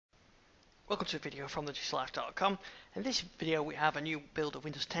Welcome to a video from thedigitallife.com. In this video we have a new build of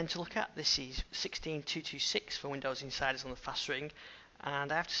Windows 10 to look at. This is 16226 for Windows Insiders on the fast ring,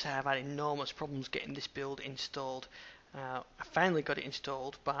 and I have to say I've had enormous problems getting this build installed. I finally got it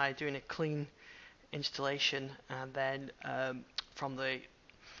installed by doing a clean installation and then from the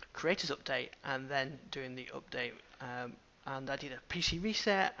creators update and then doing the update, and I did a PC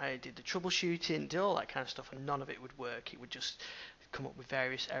reset, I did the troubleshooting, did all that kind of stuff, and none of it would work. It would just come up with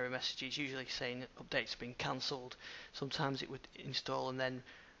various error messages, usually saying updates have been cancelled. Sometimes it would install and then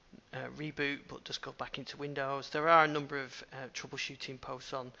reboot but just go back into Windows. There are a number of troubleshooting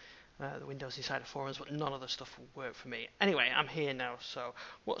posts on the Windows Insider forums, but none of the stuff will work for me. Anyway, I'm here now, so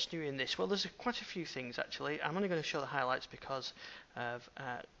what's new in this? Well, there's quite a few things actually. I'm only going to show the highlights because of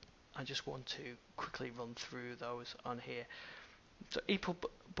I just want to quickly run through those on here. So EPUB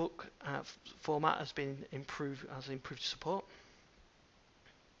format has improved support.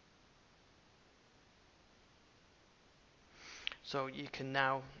 So you can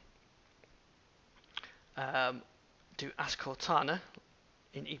now do Ask Cortana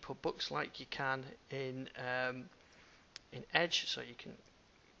in EPUB books like you can in Edge. So you can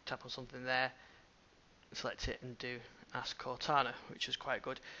tap on something there, select it, and do Ask Cortana, which is quite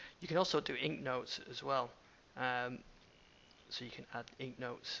good. You can also do ink notes as well. So you can add ink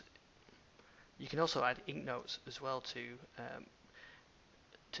notes. You can also add ink notes as well to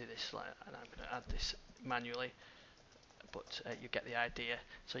this, and I'm going to add this manually. But you get the idea.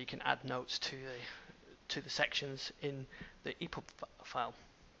 So you can add notes to the sections in the EPUB file.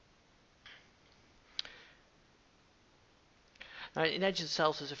 Now in Edge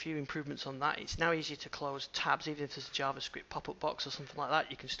itself, there's a few improvements on that. It's now easier to close tabs, even if there's a JavaScript pop-up box or something like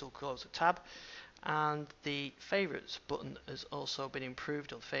that. You can still close a tab. And the Favorites button has also been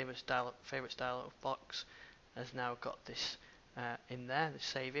improved. Or the Favorites dialog box has now got this in there, the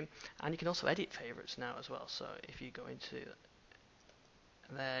saving, and you can also edit favorites now as well. So if you go into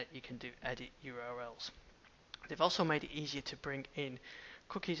there, you can do edit URLs. They've also made it easier to bring in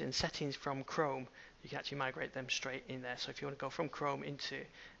cookies and settings from Chrome. You can actually migrate them straight in there. So if you want to go from Chrome into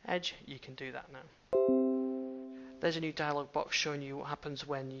Edge, you can do that now. There's a new dialog box showing you what happens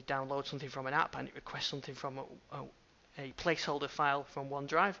when you download something from an app and it requests something from a placeholder file from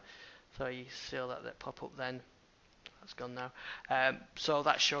OneDrive. So you see all that pop up then. That's gone now. So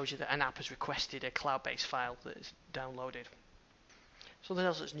that shows you that an app has requested a cloud-based file that is downloaded. Something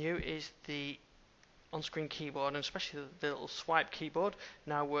else that's new is the on-screen keyboard, and especially the little swipe keyboard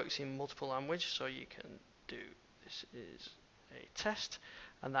now works in multiple languages. So you can do, this is a test,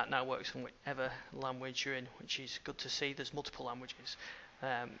 and that now works in whichever language you're in, which is good to see. There's multiple languages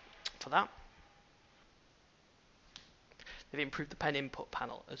for that. They've improved the pen input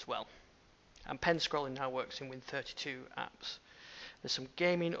panel as well. And pen scrolling now works in Win32 apps. There's some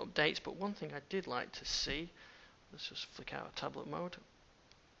gaming updates, but one thing I did like to see, let's just flick out of tablet mode.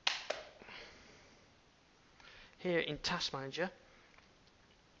 Here in Task Manager,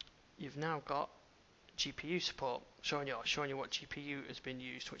 you've now got GPU support, showing you what GPU has been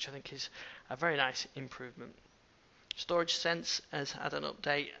used, which I think is a very nice improvement. Storage Sense has had an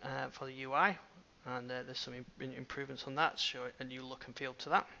update for the UI, and there's some improvements on that, show a new look and feel to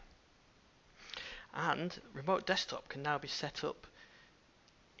that. And remote desktop can now be set up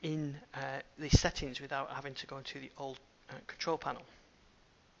in the settings without having to go into the old control panel.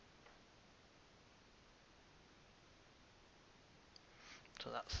 So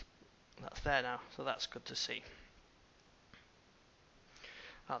that's there now. So that's good to see.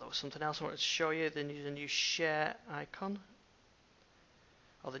 There was something else I wanted to show you. There's a new share icon,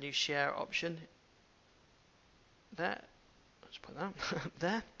 or the new share option. There. Let's put that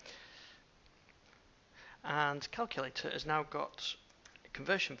there. And Calculator has now got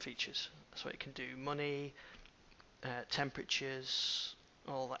conversion features, so it can do money, temperatures,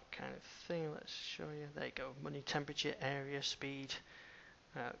 all that kind of thing. Let's show you. There you go. Money, temperature, area, speed.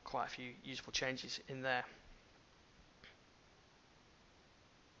 Quite a few useful changes in there.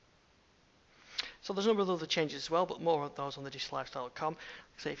 So there's a number of other changes as well, but more of those on thedigitallife.com.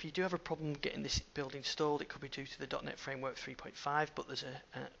 So if you do have a problem getting this build installed, it could be due to the .NET Framework 3.5, but there's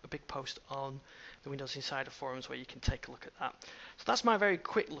a big post on the Windows Insider forums where you can take a look at that. So that's my very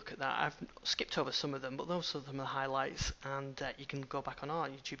quick look at that. I've skipped over some of them, but those are the highlights, and you can go back on our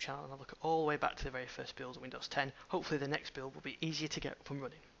YouTube channel and have a look all the way back to the very first build of Windows 10. Hopefully the next build will be easier to get up and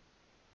running.